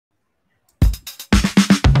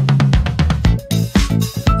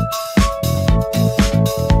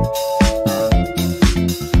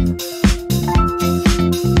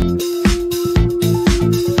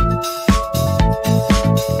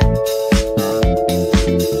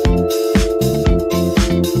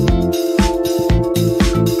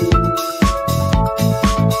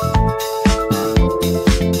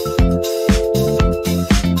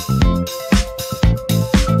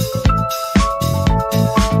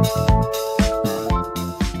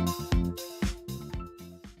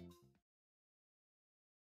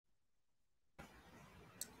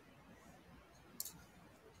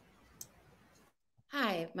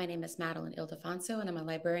My name is Madeline Ildefonso, and I'm a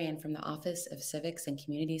librarian from the Office of Civics and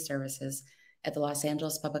Community Services at the Los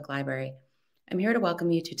Angeles Public Library. I'm here to welcome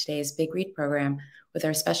you to today's Big Read program with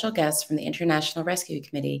our special guests from the International Rescue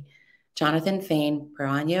Committee, Jonathan Fain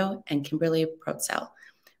Perano and Kimberly Protzel.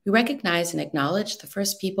 We recognize and acknowledge the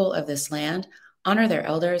first people of this land, honor their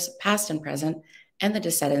elders, past and present, and the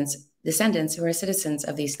descendants who are citizens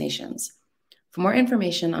of these nations. For more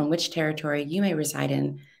information on which territory you may reside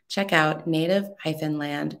in, check out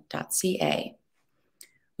native-land.ca.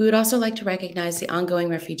 We would also like to recognize the ongoing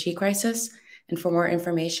refugee crisis, and for more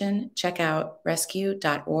information, check out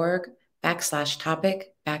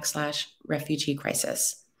rescue.org/topic/refugee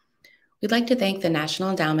crisis. We'd like to thank the National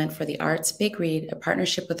Endowment for the Arts Big Read, a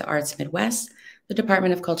partnership with the Arts Midwest, the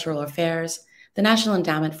Department of Cultural Affairs, the National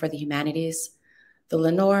Endowment for the Humanities, the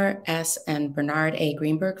Lenore S. and Bernard A.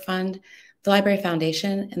 Greenberg Fund, the Library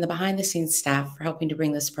Foundation, and the behind-the-scenes staff for helping to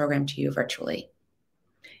bring this program to you virtually.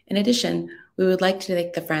 In addition, we would like to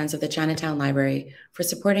thank the Friends of the Chinatown Library for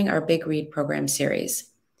supporting our Big Read program series.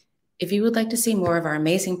 If you would like to see more of our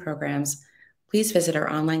amazing programs, please visit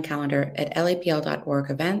our online calendar at lapl.org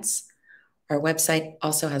events. Our website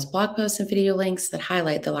also has blog posts and video links that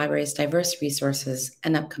highlight the library's diverse resources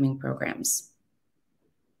and upcoming programs.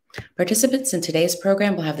 Participants in today's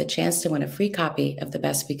program will have the chance to win a free copy of The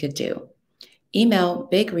Best We Could Do. Email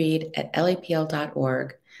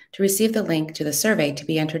bigread@lapl.org to receive the link to the survey to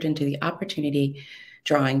be entered into the opportunity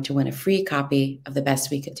drawing to win a free copy of The Best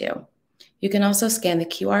We Could Do. You can also scan the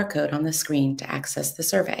QR code on the screen to access the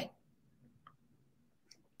survey.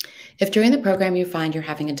 If during the program you find you're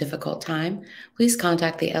having a difficult time, please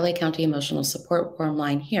contact the LA County Emotional Support Forum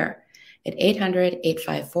line here at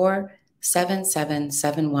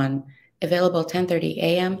 800-854-7771, available 10:30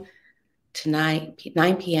 a.m. to 9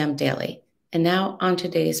 p.m. daily. And now on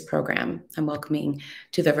today's program, I'm welcoming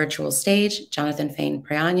to the virtual stage Jonathan Fain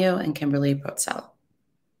Perano and Kimberly Protzel.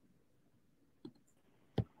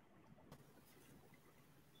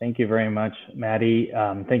 Thank you very much, Maddie.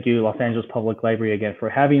 Thank you, Los Angeles Public Library, again for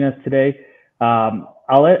having us today. I'll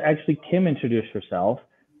let actually Kim introduce herself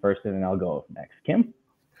first, and then I'll go next. Kim?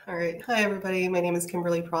 All right. Hi, everybody. My name is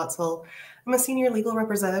Kimberly Protzel. I'm a senior legal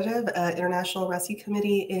representative at International Rescue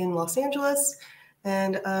Committee in Los Angeles.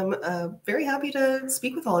 And I'm very happy to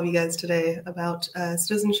speak with all of you guys today about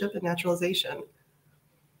citizenship and naturalization.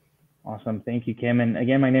 Awesome. Thank you, Kim. And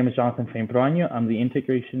again, my name is Jonathan Fain Perano. I'm the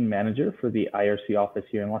integration manager for the IRC office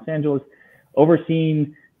here in Los Angeles,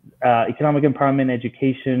 overseeing economic empowerment,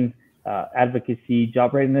 education, advocacy,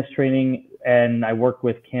 job readiness training. And I work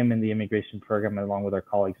with Kim in the immigration program along with our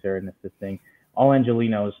colleagues there in assisting all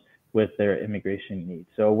Angelinos with their immigration needs.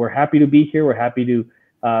 So we're happy to be here. We're happy to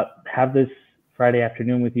have this Friday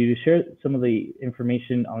afternoon with you to share some of the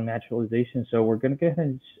information on naturalization. So we're going to go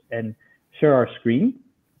ahead and share our screen,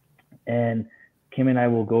 and Kim and I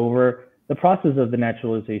will go over the process of the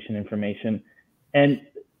naturalization information and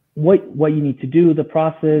what you need to do, the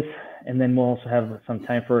process, and then we'll also have some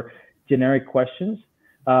time for generic questions.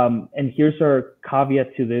 And here's our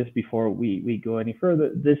caveat to this before we go any further.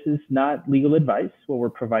 This is not legal advice, what we're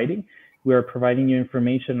providing. We are providing you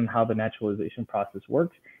information on how the naturalization process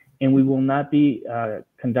works, and we will not be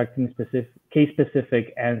conducting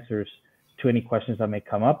case-specific answers to any questions that may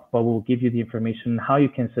come up, but we'll give you the information on how you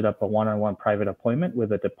can set up a one-on-one private appointment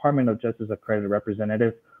with a Department of Justice accredited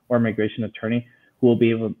representative or immigration attorney who will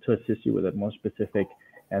be able to assist you with a more specific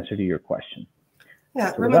answer to your question.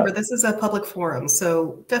 Yeah, so remember, this is a public forum,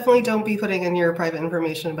 so definitely don't be putting in your private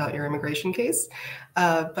information about your immigration case,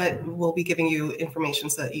 but we'll be giving you information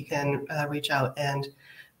so that you can reach out and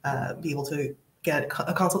be able to get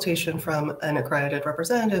a consultation from an accredited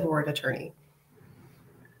representative or an attorney.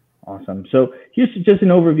 Awesome. So here's just an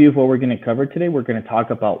overview of what we're going to cover today. We're going to talk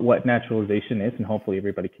about what naturalization is, and hopefully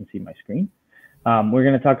everybody can see my screen. We're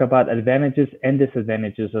going to talk about advantages and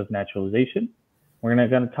disadvantages of naturalization. We're going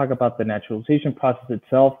to talk about the naturalization process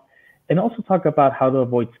itself, and also talk about how to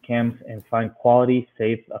avoid scams and find quality,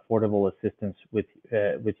 safe, affordable assistance with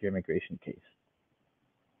your immigration case.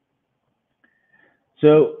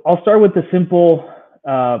 So I'll start with the simple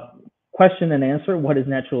question and answer. What is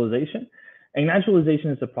naturalization? And naturalization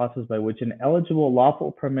is the process by which an eligible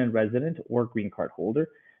lawful permanent resident or green card holder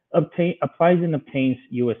applies and obtains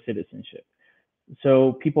U.S. citizenship.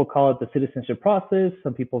 So people call it the citizenship process.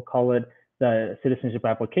 Some people call it the citizenship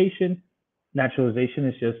application. Naturalization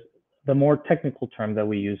is just the more technical term that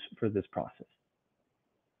we use for this process.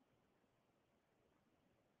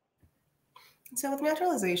 So with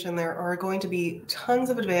naturalization, there are going to be tons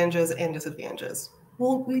of advantages and disadvantages.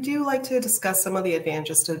 Well, we do like to discuss some of the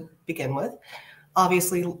advantages to begin with.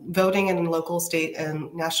 Obviously, voting in local, state,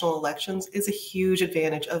 and national elections is a huge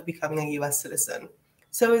advantage of becoming a U.S. citizen.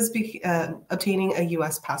 So is obtaining a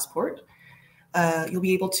U.S. passport. You'll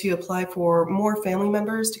be able to apply for more family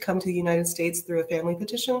members to come to the United States through a family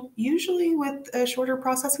petition, usually with shorter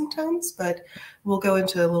processing times, but we'll go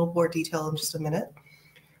into a little more detail in just a minute.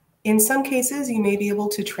 In some cases, you may be able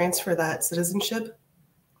to transfer that citizenship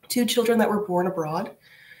to children that were born abroad,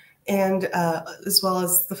 and as well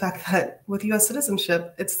as the fact that with U.S.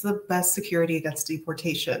 citizenship, it's the best security against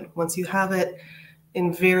deportation. Once you have it,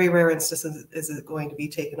 in very rare instances, is it going to be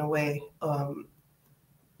taken away,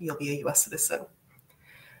 you'll be a U.S. citizen.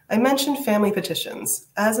 I mentioned family petitions.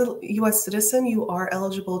 As a U.S. citizen, you are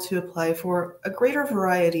eligible to apply for a greater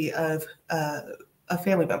variety of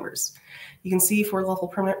family members. You can see for lawful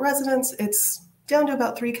permanent residents, it's down to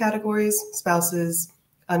about 3 categories: spouses,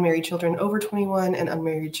 unmarried children over 21, and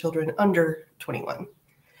unmarried children under 21.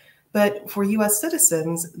 But for U.S.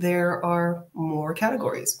 citizens, there are more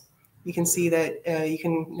categories. You can see that you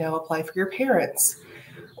can now apply for your parents,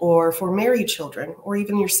 or for married children, or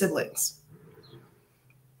even your siblings.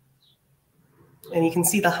 And you can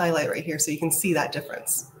see the highlight right here, so you can see that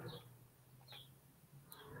difference.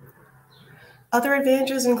 Other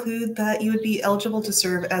advantages include that you would be eligible to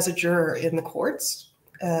serve as a juror in the courts,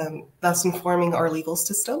 thus informing our legal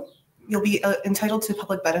system. You'll be entitled to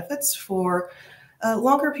public benefits for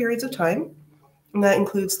longer periods of time, and that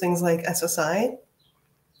includes things like SSI,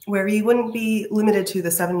 where you wouldn't be limited to the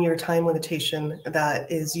 7-year time limitation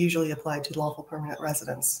that is usually applied to lawful permanent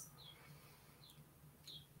residents.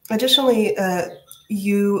 Additionally,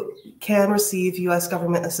 you can receive U.S.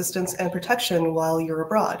 government assistance and protection while you're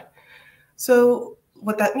abroad. So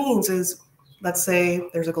what that means is, let's say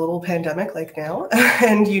there's a global pandemic like now,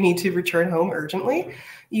 and you need to return home urgently.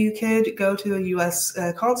 You could go to a U.S.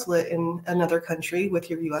 Consulate in another country with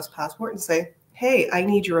your U.S. passport and say, hey, I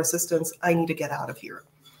need your assistance. I need to get out of here.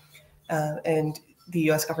 And the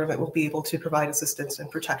U.S. government will be able to provide assistance and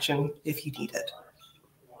protection if you need it.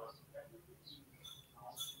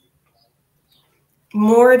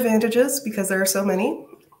 More advantages, because there are so many.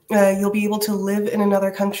 You'll be able to live in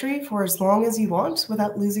another country for as long as you want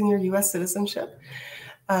without losing your U.S. citizenship.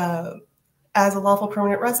 As a lawful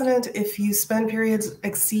permanent resident, if you spend periods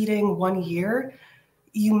exceeding 1 year,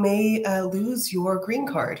 you may lose your green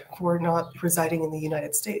card for not residing in the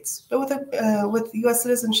United States. But with U.S.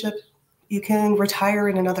 citizenship, you can retire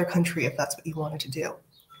in another country if that's what you wanted to do.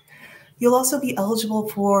 You'll also be eligible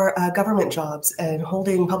for government jobs and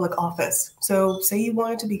holding public office. So say you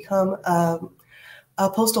wanted to become a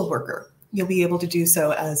postal worker, you'll be able to do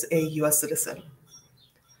so as a U.S. citizen.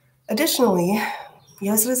 Additionally,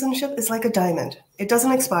 U.S. citizenship is like a diamond. It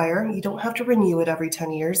doesn't expire. You don't have to renew it every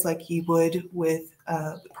 10 years like you would with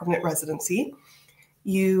permanent residency.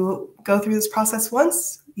 You go through this process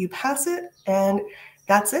once, you pass it, and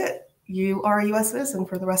that's it. You are a U.S. citizen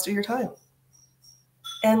for the rest of your time.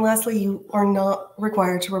 And lastly, you are not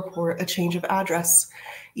required to report a change of address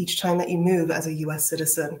each time that you move as a U.S.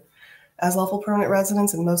 citizen. As lawful permanent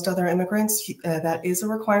residents and most other immigrants, that is a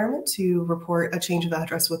requirement to report a change of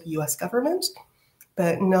address with the U.S. government,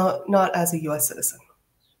 but not as a U.S. citizen.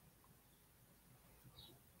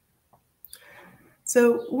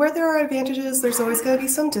 So where there are advantages, there's always going to be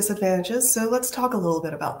some disadvantages. So let's talk a little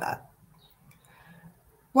bit about that.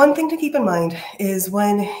 One thing to keep in mind is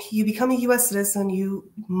when you become a U.S. citizen, you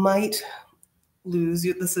might lose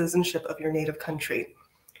the citizenship of your native country.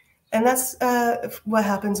 And that's what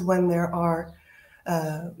happens when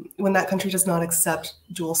when that country does not accept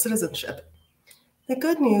dual citizenship. The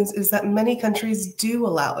good news is that many countries do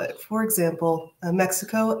allow it. For example,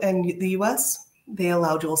 Mexico and the U.S., they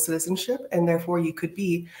allow dual citizenship, and therefore you could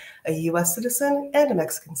be a U.S. citizen and a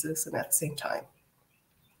Mexican citizen at the same time.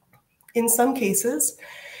 In some cases,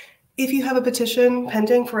 if you have a petition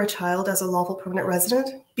pending for a child as a lawful permanent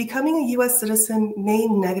resident, becoming a U.S. citizen may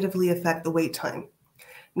negatively affect the wait time,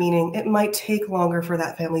 meaning it might take longer for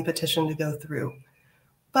that family petition to go through.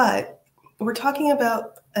 But we're talking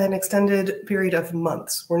about an extended period of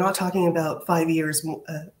months. We're not talking about 5 years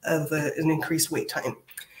of an increased wait time.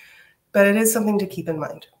 But it is something to keep in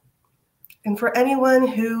mind. And for anyone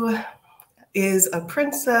who is a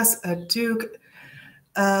princess, a duke,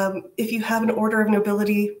 if you have an order of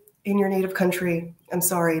nobility in your native country, I'm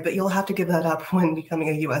sorry, but you'll have to give that up when becoming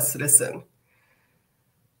a U.S. citizen.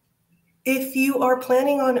 If you are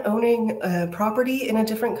planning on owning property in a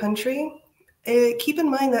different country, keep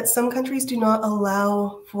in mind that some countries do not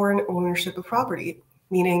allow for an ownership of property,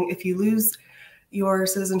 meaning if you lose your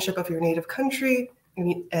citizenship of your native country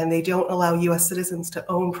and they don't allow U.S. citizens to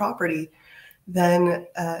own property, then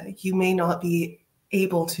you may not be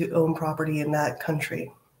able to own property in that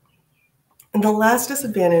country. And the last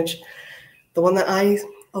disadvantage, the one that I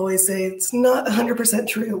always say it's not 100%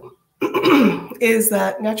 true, is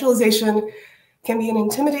that naturalization can be an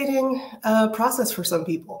intimidating process for some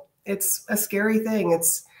people. It's a scary thing.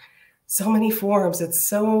 It's so many forms. It's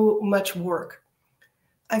so much work.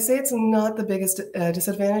 I say it's not the biggest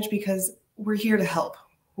disadvantage because we're here to help.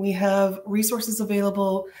 We have resources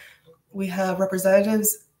available. We have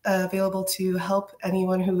representatives available to help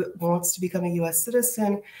anyone who wants to become a U.S.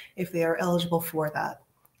 citizen if they are eligible for that.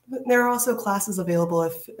 But there are also classes available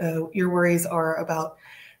if your worries are about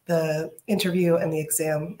the interview and the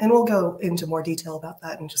exam, and we'll go into more detail about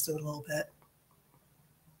that in just a little bit.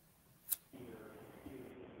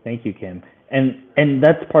 Thank you, Kim. And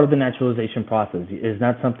that's part of the naturalization process. It's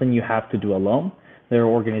not something you have to do alone. There are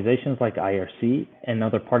organizations like IRC and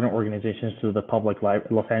other partner organizations to the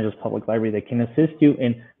Los Angeles Public Library that can assist you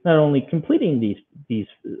in not only completing the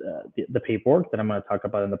paperwork that I'm going to talk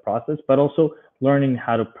about in the process, but also learning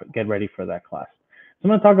how to get ready for that class. So I'm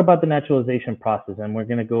going to talk about the naturalization process, and we're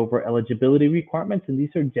going to go over eligibility requiremements, and these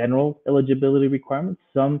are general eligibility requirements.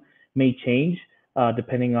 Some may change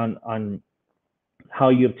depending on how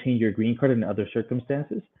you obtain your green card and other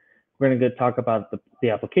circumstances. We're going to talk about the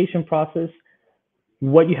application process,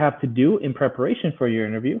 what you have to do in preparation for your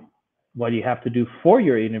interview, what you have to do for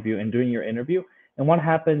your interview and during your interview, and what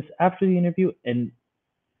happens after the interview and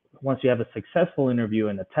once you have a successful interview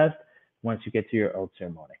and a test, once you get to your oath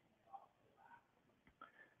ceremony.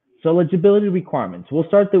 So eligibility requirements. We'll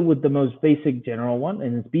start with the most basic general one,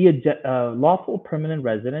 and it's be a lawful permanent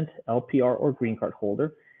resident, LPR or green card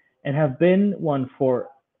holder, and have been one for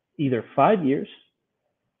either 5 years,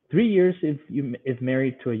 3 years if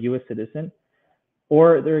married to a U.S. citizen,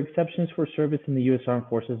 or there are exceptions for service in the U.S. Armed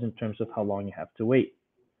Forces in terms of how long you have to wait.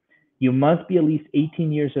 You must be at least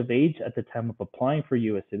 18 years of age at the time of applying for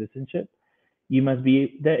U.S. citizenship. You must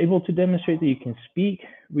be able to demonstrate that you can speak,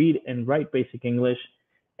 read, and write basic English,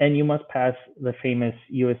 and you must pass the famous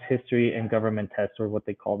U.S. history and government test, or what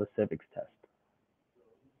they call the civics test.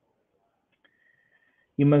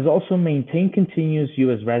 You must also maintain continuous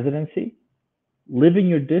U.S. residency, live in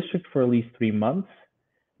your district for at least 3 months,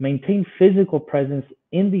 maintain physical presence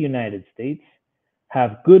in the United States,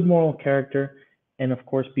 have good moral character, and of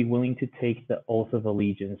course be willing to take the oath of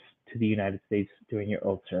allegiance to the United States during your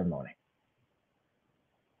oath ceremony.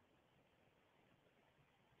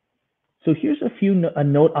 So here's a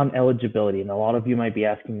note on eligibility, and a lot of you might be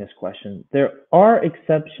asking this question. There are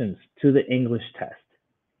exceptions to the English test,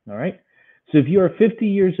 all right? So if you are 50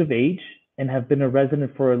 years of age and have been a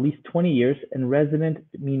resident for at least 20 years, and resident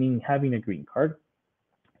meaning having a green card,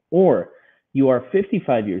 or you are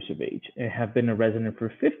 55 years of age and have been a resident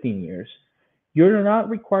for 15 years, you're not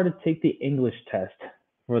required to take the English test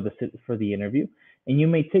for the interview, and you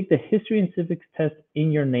may take the history and civics test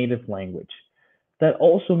in your native language. That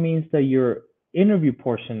also means that your interview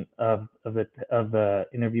portion of the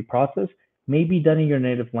interview process may be done in your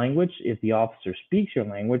native language if the officer speaks your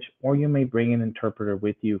language, or you may bring an interpreter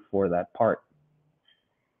with you for that part.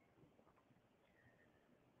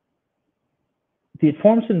 The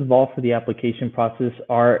forms involved for the application process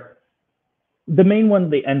are the main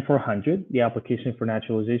one, the N-400, the application for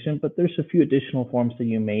naturalization, but there's a few additional forms that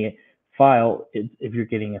you may file if you're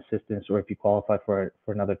getting assistance or if you qualify for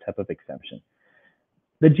another type of exemption.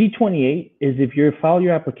 The G-28 is if you file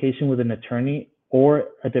your application with an attorney or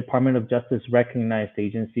a Department of Justice recognized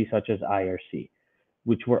agency such as IRC,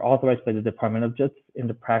 which were authorized by the Department of Justice in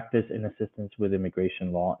the practice and assistance with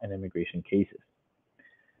immigration law and immigration cases.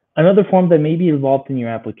 Another form that may be involved in your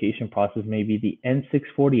application process may be the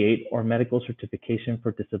N-648 or Medical Certification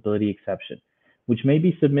for Disability Exception, which may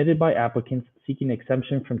be submitted by applicants seeking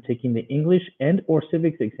exemption from taking the English and/or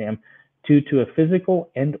civics exam due to a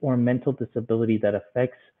physical and/or mental disability that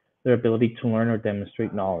affects their ability to learn or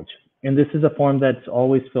demonstrate knowledge. And this is a form that's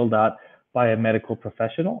always filled out by a medical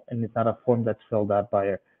professional, and it's not a form that's filled out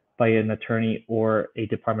by an attorney or a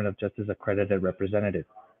Department of Justice accredited representative.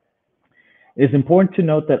 It is important to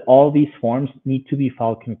note that all these forms need to be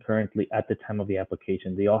filed concurrently at the time of the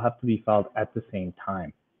application. They all have to be filed at the same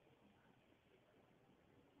time.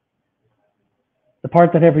 The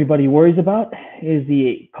part that everybody worries about is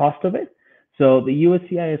the cost of it. So the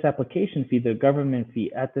USCIS application fee, the government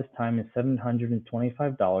fee at this time is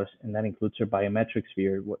 $725, and that includes your biometrics fee,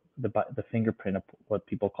 or the fingerprint, what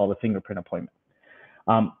people call the fingerprint appointment.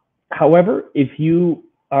 However, if you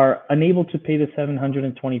are unable to pay the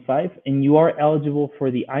 $725 and you are eligible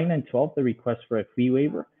for the I-912, the request for a fee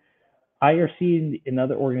waiver, IRC and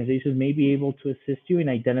other organizations may be able to assist you in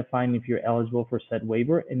identifying if you're eligible for said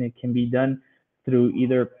waiver, and it can be done through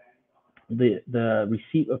either the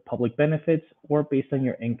receipt of public benefits, or based on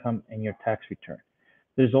your income and your tax return.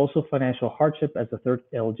 There's also financial hardship as a third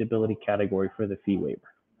eligibility category for the fee waiver.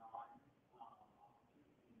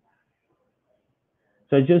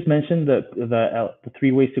 So I just mentioned the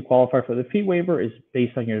three ways to qualify for the fee waiver is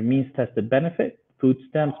based on your means tested benefit, food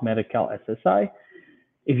stamps, Medi-Cal, SSI.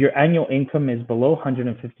 If your annual income is below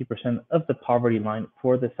 150% of the poverty line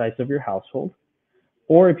for the size of your household,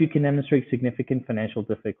 or if you can demonstrate significant financial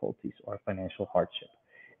difficulties or financial hardship.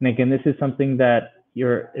 And again, this is something that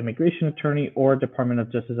your immigration attorney or Department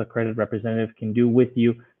of Justice accredited representative can do with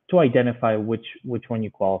you to identify which one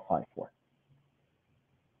you qualify for.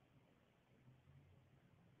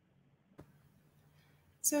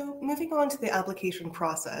 So moving on to the application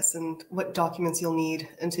process and what documents you'll need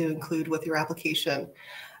and to include with your application.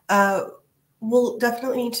 We'll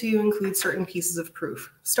definitely need to include certain pieces of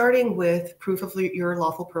proof, starting with proof of your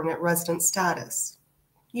lawful permanent resident status.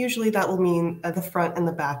 Usually that will mean the front and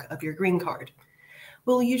the back of your green card.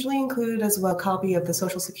 We'll usually include as well a copy of the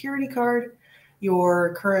Social Security card,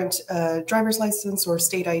 your current driver's license or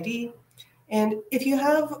state ID. And if you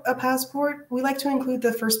have a passport, we like to include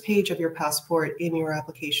the first page of your passport in your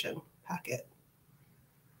application packet.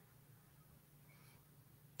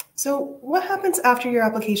 So what happens after your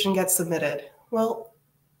application gets submitted? Well,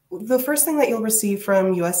 the first thing that you'll receive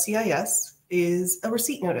from USCIS is a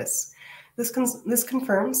receipt notice. This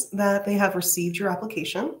confirms that they have received your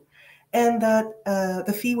application and that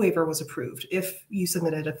the fee waiver was approved if you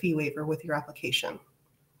submitted a fee waiver with your application.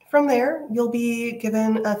 From there, you'll be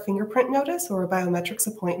given a fingerprint notice or a biometrics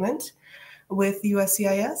appointment with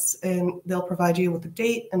USCIS, and they'll provide you with the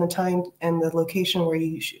date and the time and the location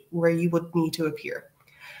where you would need to appear.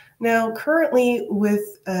 Now, currently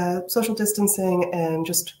with social distancing and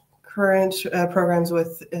just current programs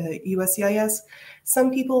with USCIS,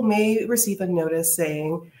 some people may receive a notice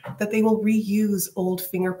saying that they will reuse old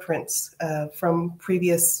fingerprints from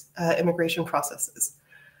previous immigration processes.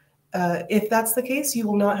 If that's the case, you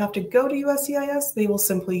will not have to go to USCIS. They will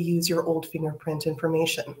simply use your old fingerprint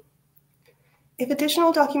information. If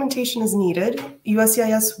additional documentation is needed,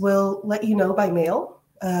 USCIS will let you know by mail.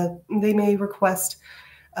 They may request,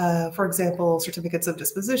 for example, certificates of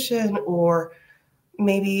disposition or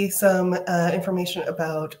maybe some information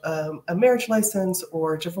about a marriage license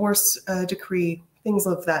or divorce decree, things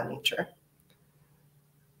of that nature.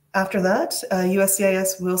 After that,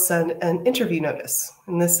 USCIS will send an interview notice.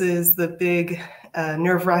 And this is the big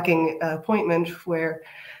nerve-wracking appointment where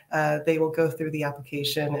they will go through the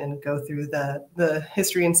application and go through the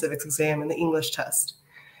history and civics exam and the English test.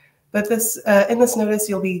 But in this notice,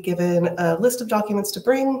 you'll be given a list of documents to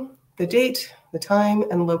bring, the date, the time,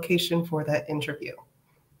 and location for that interview.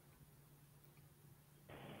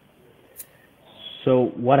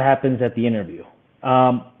 So what happens at the interview?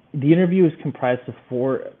 The interview is comprised of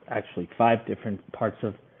five different parts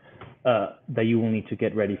of that you will need to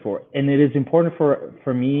get ready for. And it is important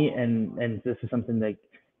for me, and this is something that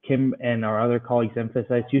Kim and our other colleagues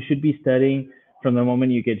emphasize, you should be studying from the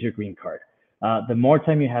moment you get your green card. The more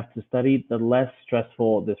time you have to study, the less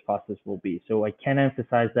stressful this process will be. So I can't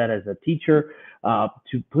emphasize that as a teacher,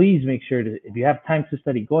 to please make sure that if you have time to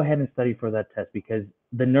study, go ahead and study for that test, because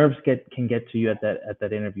the nerves can get to you at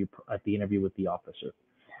the interview with the officer.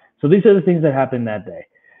 So these are the things that happen that day.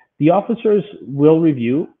 The officers will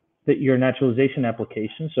review your naturalization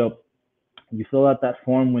application. So you fill out that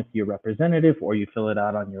form with your representative, or you fill it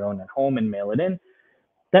out on your own at home and mail it in.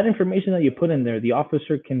 That information that you put in there, the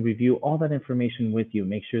officer can review all that information with you.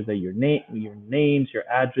 Make sure that your names, your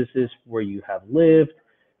addresses, where you have lived,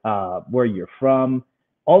 where you're from,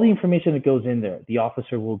 all the information that goes in there, the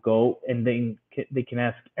officer will go and they can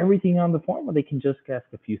ask everything on the form, or they can just ask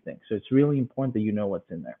a few things. So it's really important that you know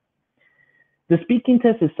what's in there. The speaking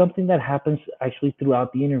test is something that happens actually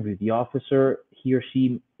throughout the interview. The officer, he or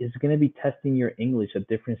she, is going to be testing your English at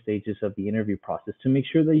different stages of the interview process to make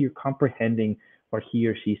sure that you're comprehending what he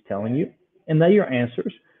or she is telling you, and that your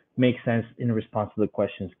answers make sense in response to the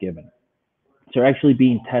questions given. So you're actually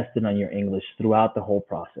being tested on your English throughout the whole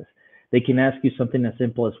process. They can ask you something as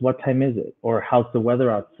simple as, what time is it? Or how's the weather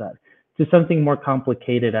outside? To something more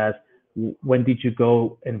complicated as, when did you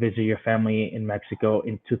go and visit your family in Mexico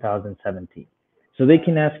in 2017? So they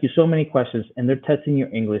can ask you so many questions, and they're testing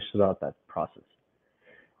your English throughout that process.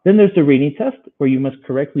 Then there's the reading test, where you must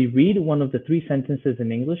correctly read one of the 3 sentences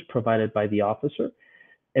in English provided by the officer,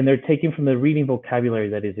 and they're taken from the reading vocabulary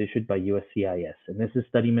that is issued by USCIS. And this is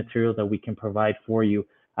study material that we can provide for you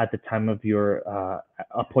at the time of your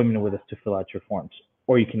appointment with us to fill out your forms.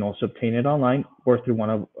 Or you can also obtain it online or through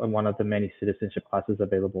one of the many citizenship classes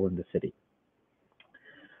available in the city.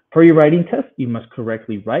 For your writing test, you must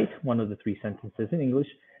correctly write one of the 3 sentences in English.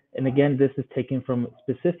 And again, this is taken from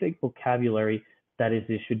specific vocabulary that is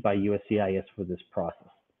issued by USCIS for this process.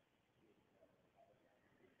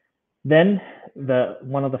 Then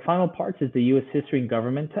one of the final parts is the US History and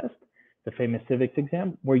Government test, the famous civics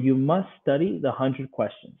exam, where you must study the 100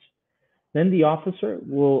 questions. Then the officer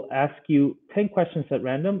will ask you 10 questions at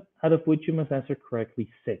random, out of which you must answer correctly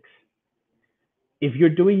 6. If you're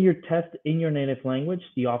doing your test in your native language,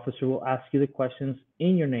 the officer will ask you the questions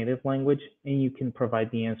in your native language, and you can provide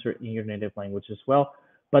the answer in your native language as well.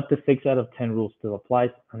 But the 6 out of 10 rule still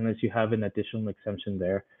applies unless you have an additional exemption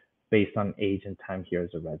there based on age and time here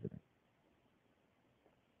as a resident.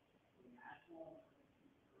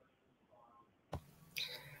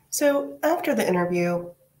 So after the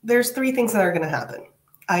interview, there's 3 things that are going to happen.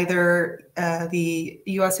 Either the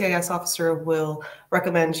USCIS officer will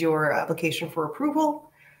recommend your application for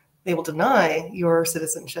approval, they will deny your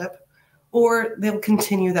citizenship, or they'll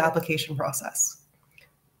continue the application process.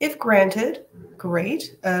 If granted,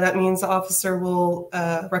 great. That means the officer will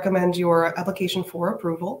recommend your application for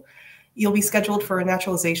approval. You'll be scheduled for a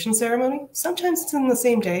naturalization ceremony. Sometimes it's in the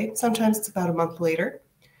same day, sometimes it's about a month later.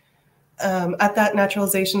 At that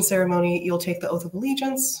naturalization ceremony, you'll take the oath of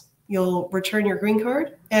allegiance, you'll return your green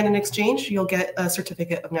card, and in exchange, you'll get a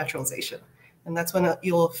certificate of naturalization. And that's when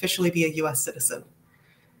you'll officially be a US citizen.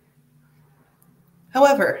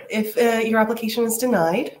 However, if your application is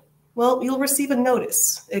denied, well, you'll receive a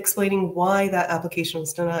notice explaining why that application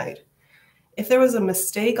was denied. If there was a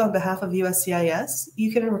mistake on behalf of USCIS,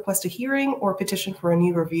 you can request a hearing or petition for a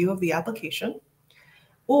new review of the application.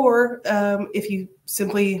 Or if you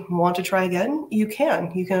simply want to try again, you can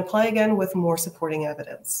apply again with more supporting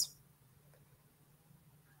evidence.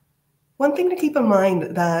 One thing to keep in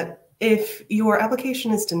mind that if your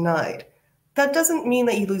application is denied, that doesn't mean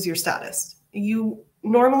that you lose your status. You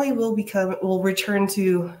normally will return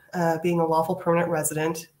to being a lawful permanent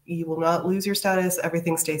resident. You will not lose your status.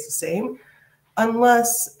 Everything stays the same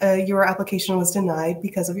unless your application was denied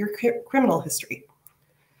because of your criminal history.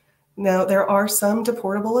 Now, there are some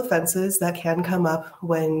deportable offenses that can come up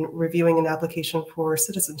when reviewing an application for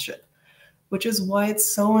citizenship, which is why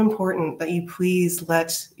it's so important that you please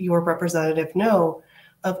let your representative know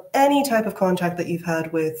of any type of contact that you've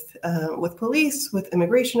had with police, with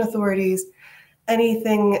immigration authorities,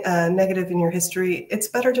 anything negative in your history. It's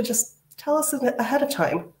better to just tell us ahead of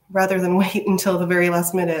time rather than wait until the very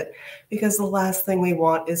last minute, because the last thing we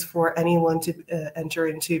want is for anyone to enter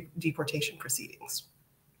into deportation proceedings.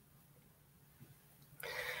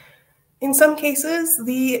 In some cases,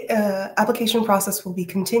 the application process will be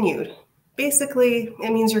continued. Basically,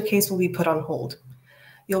 it means your case will be put on hold.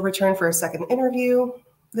 You'll return for a second interview.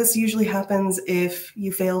 This usually happens if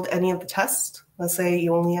you failed any of the tests. Let's say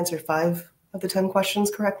you only answered 5 of the 10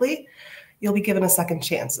 questions correctly. You'll be given a second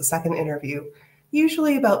chance, a second interview,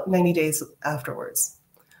 usually about 90 days afterwards.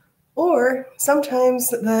 Or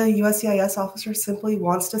sometimes the USCIS officer simply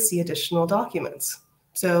wants to see additional documents.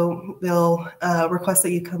 So they'll request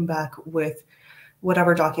that you come back with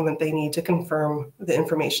whatever document they need to confirm the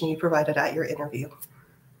information you provided at your interview.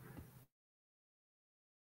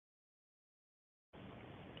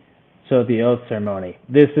 So the oath ceremony.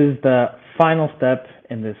 This is the final step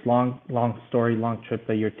in this long trip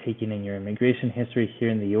that you're taking in your immigration history here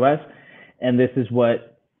in the US. And this is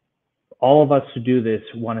what all of us who do this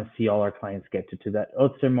want to see all our clients get to that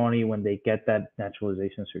oath ceremony when they get that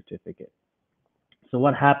naturalization certificate. So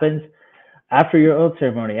what happens after your oath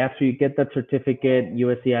ceremony? After you get that certificate,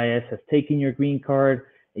 USCIS has taken your green card,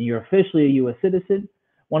 and you're officially a US citizen.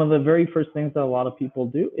 One of the very first things that a lot of people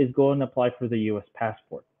do is go and apply for the US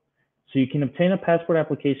passport. So you can obtain a passport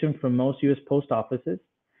application from most US post offices.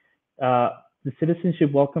 The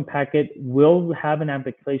citizenship welcome packet will have an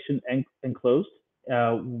application enclosed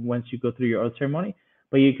once you go through your oath ceremony,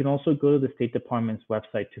 but you can also go to the State Department's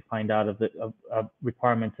website to find out of the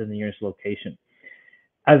requirements in the nearest location.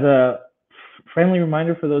 As a friendly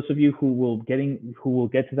reminder for those of you who will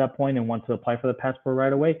get to that point and want to apply for the passport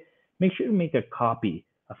right away, make sure to make a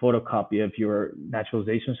photocopy of your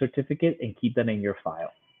naturalization certificate and keep that in your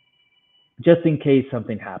file, just in case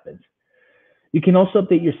something happens. You can also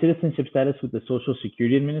update your citizenship status with the Social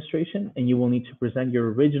Security Administration, and you will need to present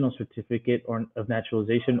your original certificate of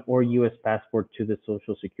naturalization or US passport to the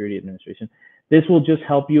Social Security Administration. This will just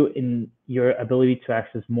help you in your ability to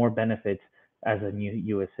access more benefits as a new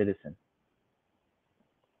US citizen.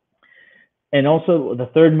 And also, the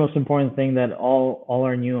third most important thing that all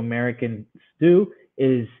our new Americans do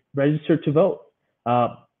is register to vote.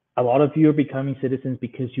 A lot of you are becoming citizens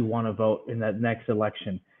because you want to vote in that next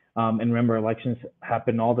election. And remember, elections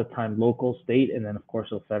happen all the time, local, state, and then of course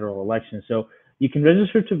the federal elections. So you can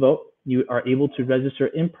register to vote. You are able to register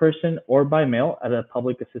in person or by mail at a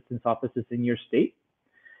public assistance offices in your state.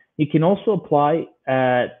 You can also apply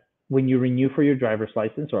when you renew for your driver's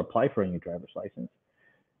license or apply for a new driver's license.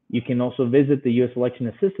 You can also visit the U.S. Election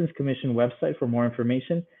Assistance Commission website for more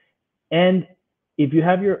information. And if you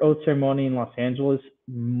have your oath ceremony in Los Angeles,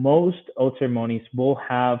 most oath ceremonies will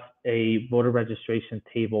have a voter registration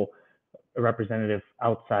table, a representative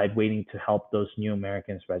outside waiting to help those new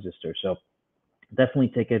Americans register. So definitely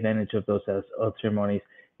take advantage of those oath ceremonies.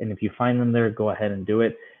 And if you find them there, go ahead and do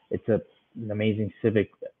it. It's an amazing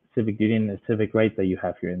civic duty and a civic right that you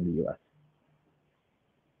have here in the U.S.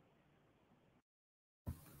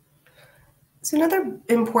 So another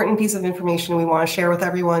important piece of information we want to share with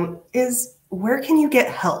everyone is, where can you get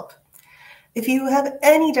help? If you have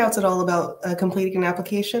any doubts at all about completing an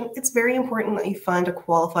application, it's very important that you find a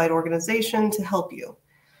qualified organization to help you.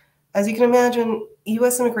 As you can imagine,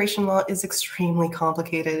 U.S. immigration law is extremely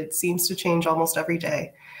complicated. It seems to change almost every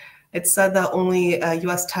day. It's said that only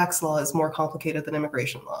U.S. tax law is more complicated than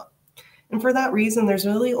immigration law. And for that reason, there's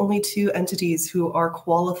really only two entities who are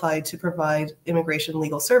qualified to provide immigration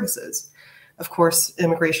legal services. Of course,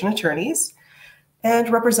 immigration attorneys and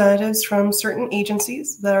representatives from certain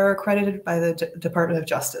agencies that are accredited by the Department of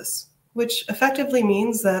Justice, which effectively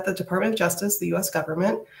means that the Department of Justice, the U.S.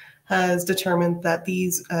 government, has determined that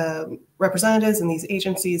these representatives and these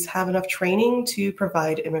agencies have enough training to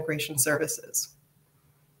provide immigration services.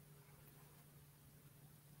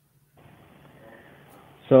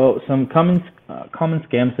 So some common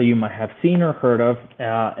scams that you might have seen or heard of,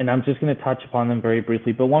 and I'm just going to touch upon them very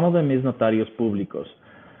briefly, but one of them is notarios públicos.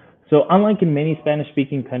 So unlike in many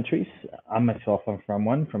Spanish-speaking countries, I'm from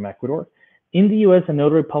one, from Ecuador, in the U.S., a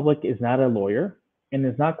notary public is not a lawyer and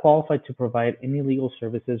is not qualified to provide any legal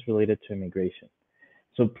services related to immigration.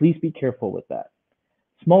 So please be careful with that.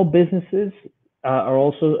 Small businesses are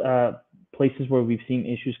also places where we've seen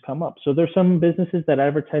issues come up. So there's some businesses that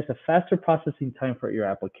advertise a faster processing time for your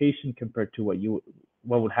application compared to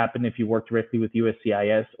what would happen if you worked directly with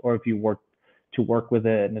USCIS, or if you work with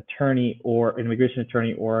an attorney or an immigration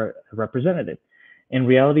attorney or a representative. In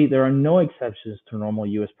reality, there are no exceptions to normal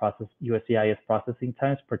USCIS processing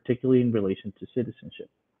times, particularly in relation to citizenship.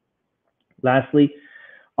 Lastly,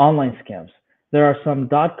 online scams. There are some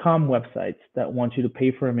 .com websites that want you to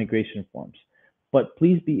pay for immigration forms, but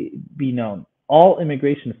please be known, all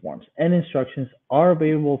immigration forms and instructions are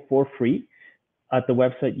available for free at the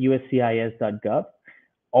website uscis.gov.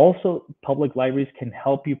 Also, public libraries can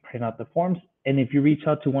help you print out the forms. And if you reach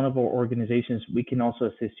out to one of our organizations, we can also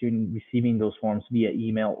assist you in receiving those forms via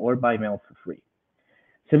email or by mail for free.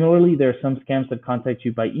 Similarly, there are some scams that contact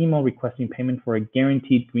you by email requesting payment for a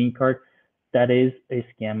guaranteed green card. That is a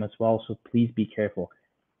scam as well, so please be careful.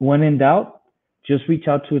 When in doubt, just reach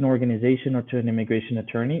out to an organization or to an immigration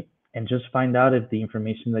attorney and just find out if the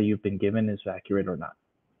information that you've been given is accurate or not.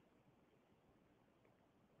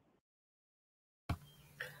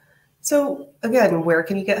 So again, where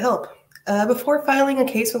can you get help? Before filing a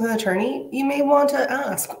case with an attorney, you may want to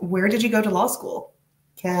ask, where did you go to law school?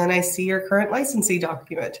 Can I see your current licensing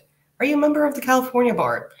document? Are you a member of the California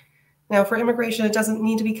Bar? Now, for immigration, it doesn't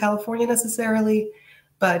need to be California necessarily,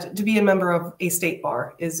 but to be a member of a state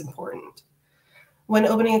bar is important. When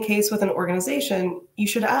opening a case with an organization, you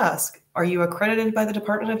should ask, are you accredited by the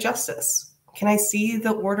Department of Justice? Can I see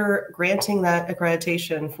the order granting that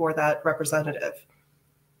accreditation for that representative?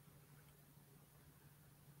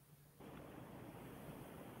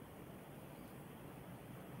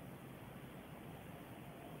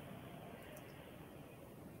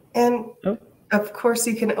 And of course,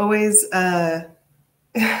 you can always reach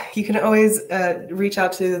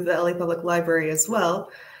out to the LA Public Library as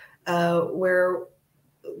well, where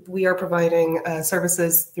we are providing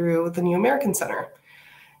services through the New American Center.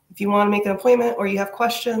 If you want to make an appointment or you have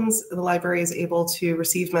questions, the library is able to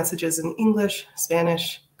receive messages in English,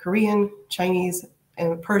 Spanish, Korean, Chinese,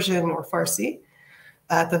 and Persian or Farsi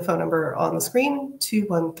at the phone number on the screen,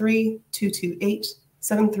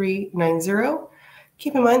 213-228-7390.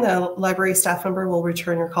 Keep in mind that a library staff member will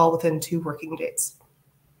return your call within 2 working days.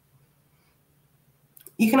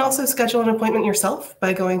 You can also schedule an appointment yourself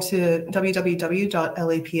by going to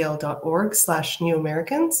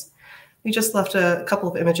www.lapl.org/newamericans. We just left a couple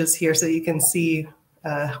of images here so you can see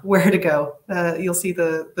where to go. You'll see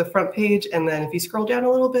the front page, and then if you scroll down a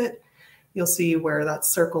little bit, you'll see where that's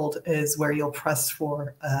circled is where you'll press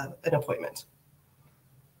for an appointment.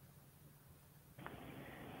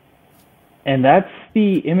 And that's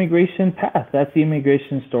the immigration path. That's the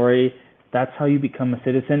immigration story. That's how you become a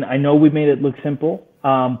citizen. I know we made it look simple,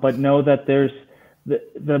 but know that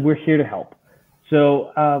that we're here to help.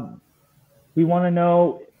 So we want to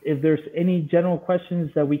know if there's any general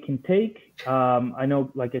questions that we can take. I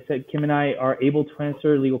know, like I said, Kim and I are able to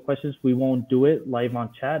answer legal questions. We won't do it live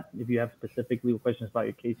on chat. If you have specific legal questions about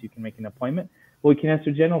your case, you can make an appointment. But we can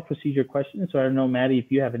answer general procedure questions. So I don't know, Maddie,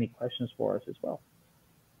 if you have any questions for us as well.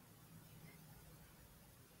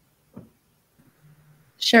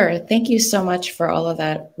 Sure. Thank you so much for all of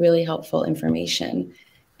that really helpful information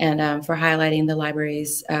and for highlighting the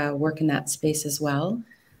library's work in that space as well.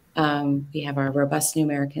 We have our Robust New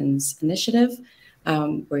Americans initiative,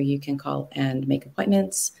 where you can call and make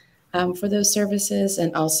appointments for those services.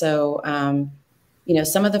 And also, you know,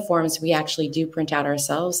 some of the forms we actually do print out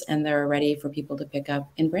ourselves, and they're ready for people to pick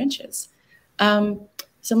up in branches. So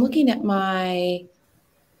I'm looking at my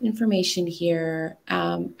information here.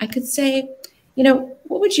 I could say, you know,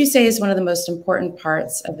 what would you say is one of the most important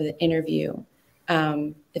parts of the interview?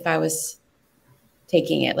 If I was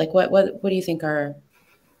taking it, like what do you think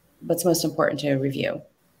what's most important to review?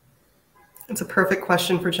 It's a perfect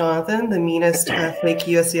question for Jonathan, the meanest fake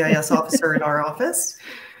USCIS officer in our office.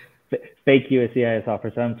 Fake USCIS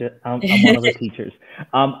officer. I'm one of the teachers.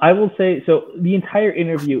 I will say, so the entire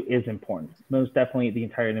interview is important. Most definitely the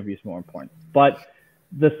entire interview is more important. But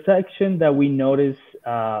the section that we notice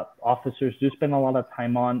officers do spend a lot of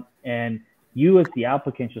time on, and you as the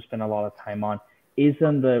applicant should spend a lot of time on, is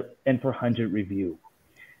on the N400 review.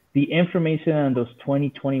 The information on those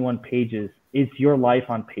 21 pages is your life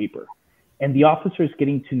on paper. And the officer is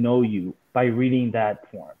getting to know you by reading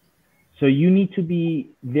that form. So you need to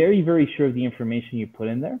be very, very sure of the information you put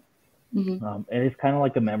in there. Mm-hmm. And it's kind of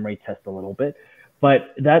like a memory test a little bit.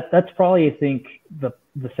 But that's probably, I think, the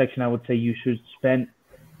section I would say you should spend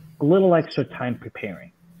a little extra time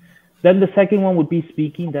preparing. Then the second one would be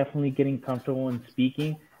speaking, definitely getting comfortable in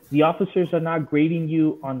speaking. The officers are not grading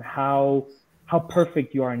you on how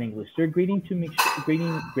perfect you are in English. They're grading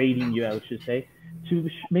you, I should say, to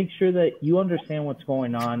make sure that you understand what's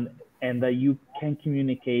going on and that you can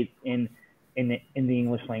communicate in the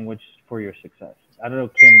English language for your success. I don't know,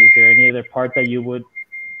 Kim, is there any other part that you would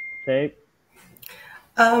say?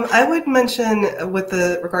 I would mention with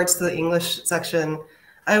regards to the English section,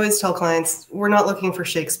 I always tell clients, we're not looking for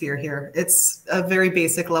Shakespeare here. It's a very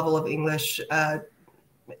basic level of English.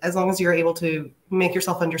 As long as you're able to make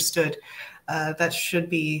yourself understood, that should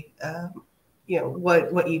be, you know,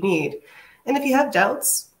 what you need. And if you have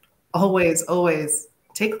doubts, always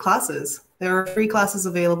take classes. There are free classes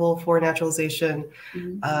available for naturalization.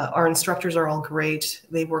 Mm-hmm. Our instructors are all great.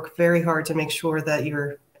 They work very hard to make sure that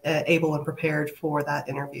you're able and prepared for that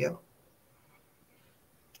interview.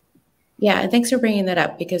 Yeah, and thanks for bringing that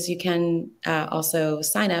up, because you can also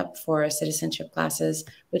sign up for citizenship classes,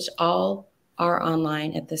 which all are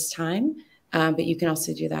online at this time. But you can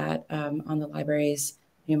also do that on the library's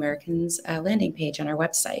New Americans landing page on our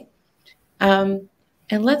website. And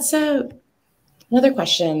let's, another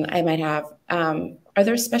question I might have, are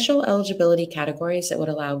there special eligibility categories that would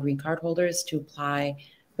allow green card holders to apply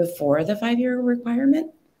before the 5-year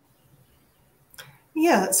requirement?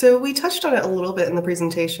 Yeah, so we touched on it a little bit in the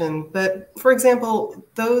presentation, but for example,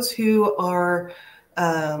 those who are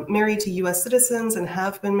married to U.S. citizens and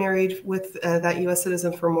have been married with that U.S.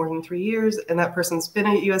 citizen for more than 3 years, and that person's been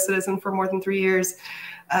a U.S. citizen for more than 3 years,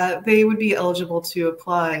 they would be eligible to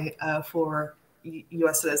apply for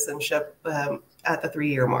U.S. citizenship at the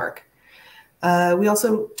 3-year mark. We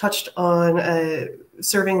also touched on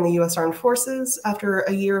serving the U.S. Armed Forces. After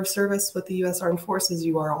a year of service with the U.S. Armed Forces,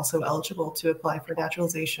 you are also eligible to apply for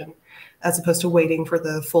naturalization, as opposed to waiting for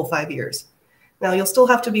the full 5 years. Now, you'll still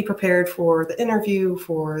have to be prepared for the interview,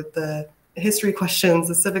 for the history questions,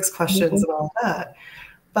 the civics questions, and all that,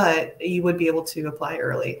 but you would be able to apply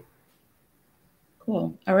early.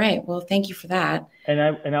 Cool. All right. Well, thank you for that. And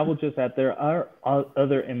I will just add, there are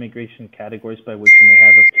other immigration categories by which you may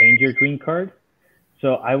have obtained your green card.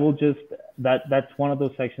 So I will just, that's one of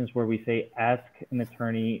those sections where we say, ask an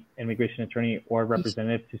attorney, immigration attorney or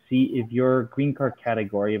representative to see if your green card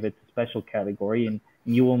category, if it's a special category, and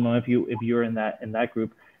you will know if you're in that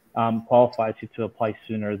group, qualifies you to apply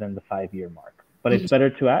sooner than the 5-year mark. But it's better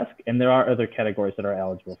to ask, and there are other categories that are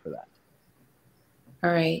eligible for that. All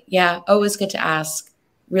right. Yeah. Always good to ask.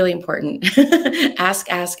 Really important. Ask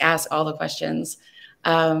all the questions.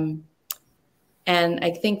 And I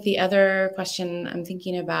think the other question I'm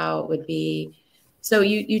thinking about would be, so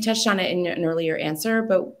you touched on it in an earlier answer,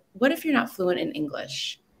 but what if you're not fluent in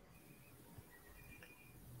English?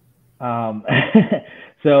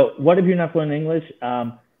 So what if you're not fluent in English?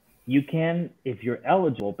 You can, if you're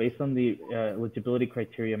eligible, based on the eligibility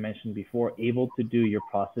criteria mentioned before, able to do your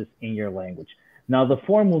process in your language. Now, the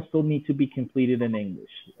form will still need to be completed in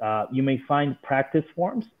English. You may find practice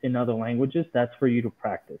forms in other languages. That's for you to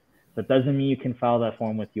practice. That doesn't mean you can file that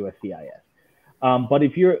form with USCIS. But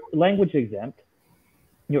if you're language exempt,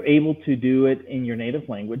 you're able to do it in your native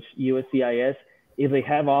language. USCIS, if they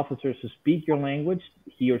have officers who speak your language,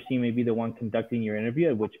 he or she may be the one conducting your interview,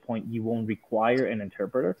 at which point you won't require an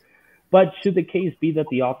interpreter. But should the case be that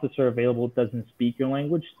the officer available doesn't speak your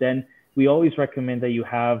language, then we always recommend that you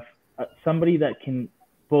have somebody that can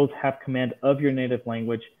both have command of your native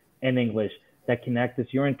language and English that can act as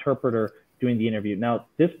your interpreter during the interview. Now,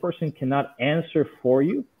 this person cannot answer for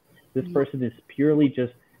you. This person is purely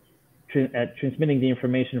just transmitting the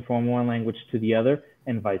information from one language to the other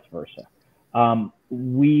and vice versa.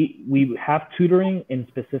 We have tutoring in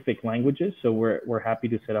specific languages, so we're happy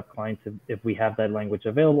to set up clients if we have that language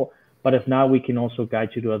available. But if not, we can also guide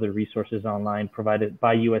you to other resources online provided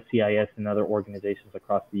by USCIS and other organizations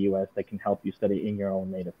across the US that can help you study in your own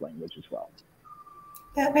native language as well.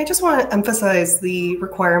 Yeah, and I just want to emphasize the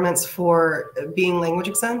requirements for being language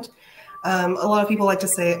exempt. A lot of people like to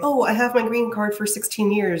say, oh, I have my green card for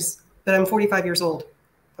 16 years, but I'm 45 years old.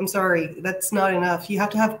 I'm sorry, that's not enough. You have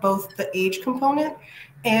to have both the age component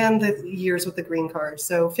and the years with the green card.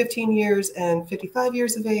 So 15 years and 55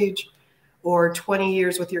 years of age, or 20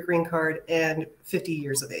 years with your green card and 50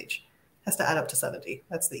 years of age. Has to add up to 70.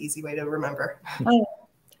 That's the easy way to remember. Oh,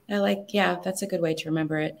 yeah, that's a good way to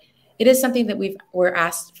remember it. It is something that we're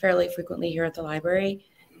asked fairly frequently here at the library.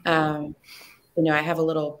 I have a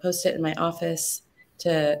little Post-it in my office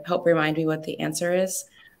to help remind me what the answer is.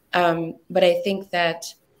 But I think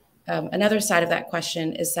that another side of that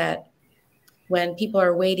question is that when people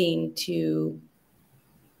are waiting to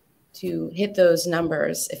hit those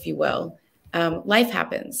numbers, if you will, life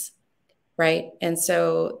happens, right? And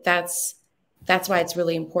so that's why it's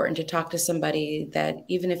really important to talk to somebody that,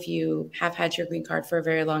 even if you have had your green card for a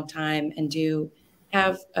very long time and do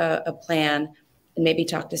have a plan, and maybe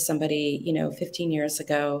talk to somebody, 15 years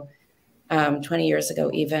ago, 20 years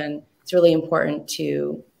ago even, it's really important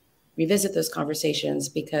to revisit those conversations,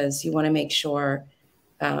 because you want to make sure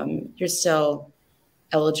you're still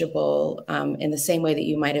eligible in the same way that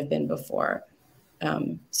you might have been before.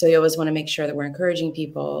 So you always want to make sure that we're encouraging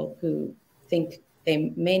people who think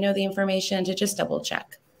they may know the information to just double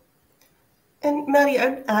check. And Maddie,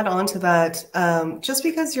 I'd add on to that, just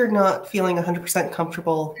because you're not feeling 100%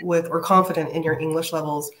 comfortable with or confident in your English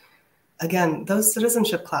levels, again, those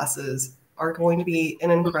citizenship classes are going to be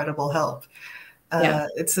an incredible help.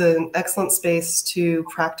 It's an excellent space to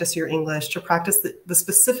practice your English, to practice the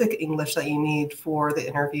specific English that you need for the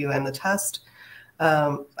interview and the test.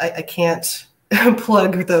 I can't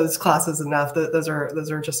plug those classes enough. Those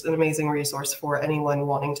are just an amazing resource for anyone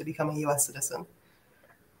wanting to become a U.S. citizen.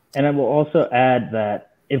 And I will also add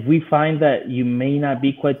that if we find that you may not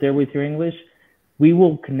be quite there with your English, we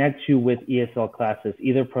will connect you with ESL classes,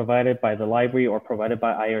 either provided by the library or provided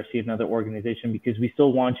by IRC, another organization, because we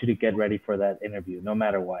still want you to get ready for that interview, no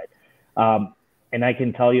matter what. And I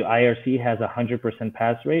can tell you, IRC has a 100%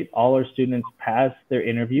 pass rate. All our students pass their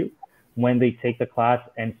interview when they take the class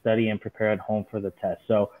and study and prepare at home for the test.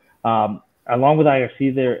 So along with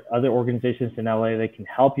IRC, there are other organizations in LA that can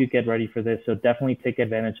help you get ready for this. So definitely take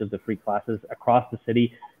advantage of the free classes across the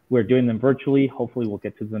city. We're doing them virtually. Hopefully we'll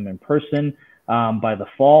get to them in person by the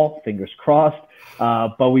fall, fingers crossed.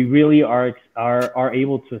 But we really are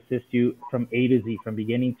able to assist you from A to Z, from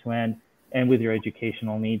beginning to end, and with your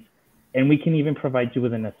educational needs. And we can even provide you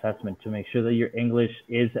with an assessment to make sure that your English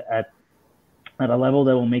is at a level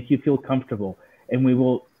that will make you feel comfortable. And we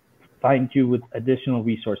will find you with additional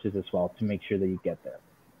resources as well to make sure that you get there.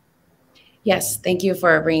 Yes, thank you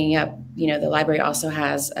for bringing up, the library also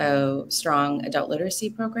has a strong adult literacy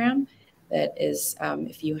program that is,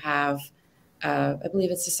 if you have, I believe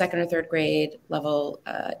it's the 2nd or 3rd grade level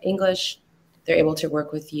English, they're able to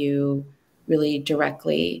work with you really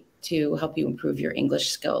directly to help you improve your English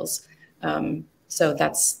skills. So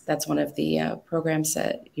that's one of the programs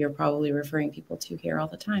that you're probably referring people to here all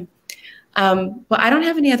the time. Well, I don't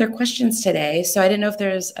have any other questions today, so I didn't know if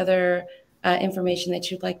there's other information that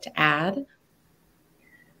you'd like to add.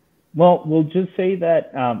 Well, we'll just say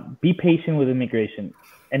that be patient with immigration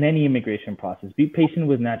and any immigration process. Be patient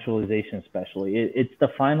with naturalization, especially. It's the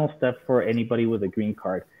final step for anybody with a green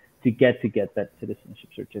card to get that citizenship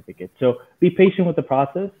certificate. So be patient with the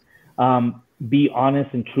process. Be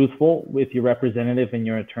honest and truthful with your representative and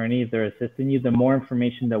your attorney if they're assisting you. The more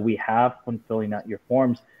information that we have when filling out your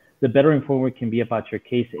forms, the better informed we can be about your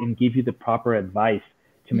case and give you the proper advice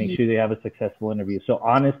to make sure you have a successful interview. So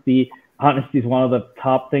honesty is one of the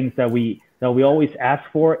top things that we always ask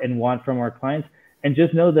for and want from our clients. And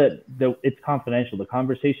just know that it's confidential. The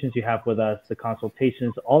conversations you have with us, the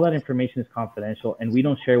consultations, all that information is confidential, and we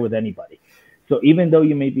don't share with anybody. So even though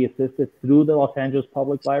you may be assisted through the Los Angeles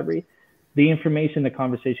Public Library, the information, the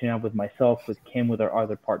conversation you have with myself, with Kim, with our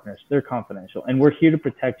other partners, they're confidential. And we're here to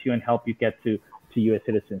protect you and help you get to U.S.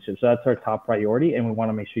 citizenship. So that's our top priority, and we want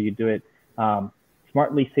to make sure you do it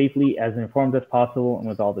smartly, safely, as informed as possible, and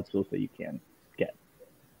with all the tools that you can get.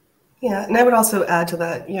 Yeah, and I would also add to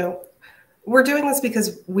that, we're doing this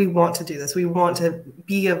because we want to do this. We want to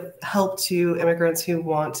be of help to immigrants who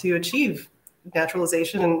want to achieve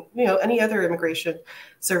naturalization and any other immigration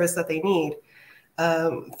service that they need.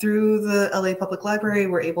 Through the LA Public Library,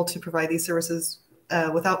 we're able to provide these services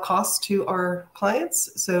without cost to our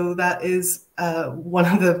clients. So that is one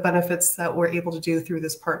of the benefits that we're able to do through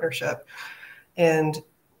this partnership. And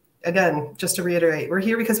again, just to reiterate, we're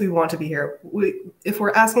here because we want to be here. If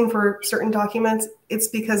we're asking for certain documents, it's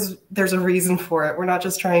because there's a reason for it. We're not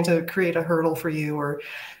just trying to create a hurdle for you or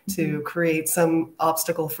to create some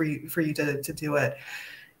obstacle for you to do it.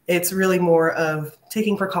 It's really more of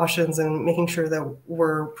taking precautions and making sure that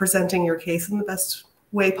we're presenting your case in the best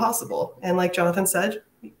way possible. And like Jonathan said,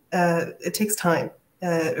 it takes time.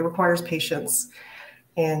 It requires patience.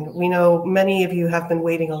 And we know many of you have been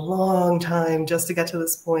waiting a long time just to get to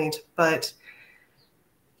this point, but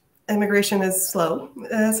immigration is slow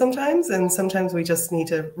sometimes, and sometimes we just need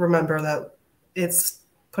to remember that it's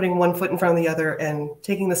putting one foot in front of the other and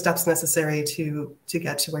taking the steps necessary to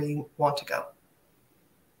get to where you want to go.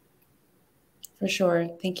 For sure.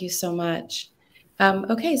 Thank you so much.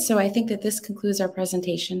 Okay, so I think that this concludes our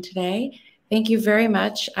presentation today. Thank you very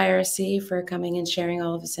much, IRC, for coming and sharing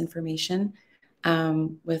all of this information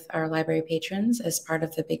with our library patrons as part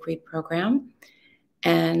of the Big Read program.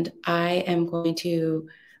 And I am going to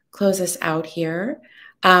close us out here.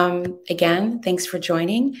 Again, thanks for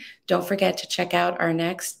joining. Don't forget to check out our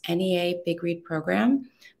next NEA Big Read program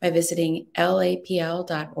by visiting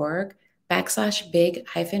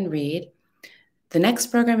lapl.org/big-read. The next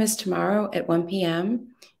program is tomorrow at 1 p.m.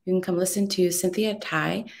 You can come listen to Cynthia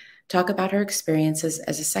Tai talk about her experiences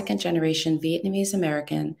as a second-generation Vietnamese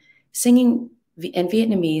American singing in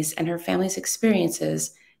Vietnamese and her family's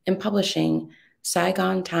experiences in publishing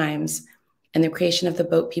Saigon Times and the creation of the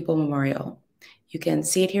Boat People Memorial. You can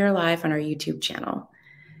see it here live on our YouTube channel.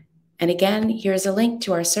 And again, here's a link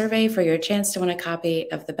to our survey for your chance to win a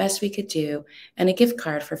copy of The Best We Could Do and a gift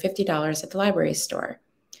card for $50 at the library store.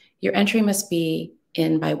 Your entry must be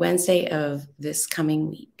in by Wednesday of this coming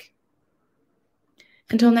week.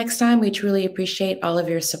 Until next time, we truly appreciate all of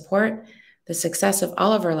your support. The success of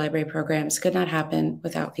all of our library programs could not happen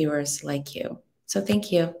without viewers like you. So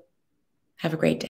thank you. Have a great day.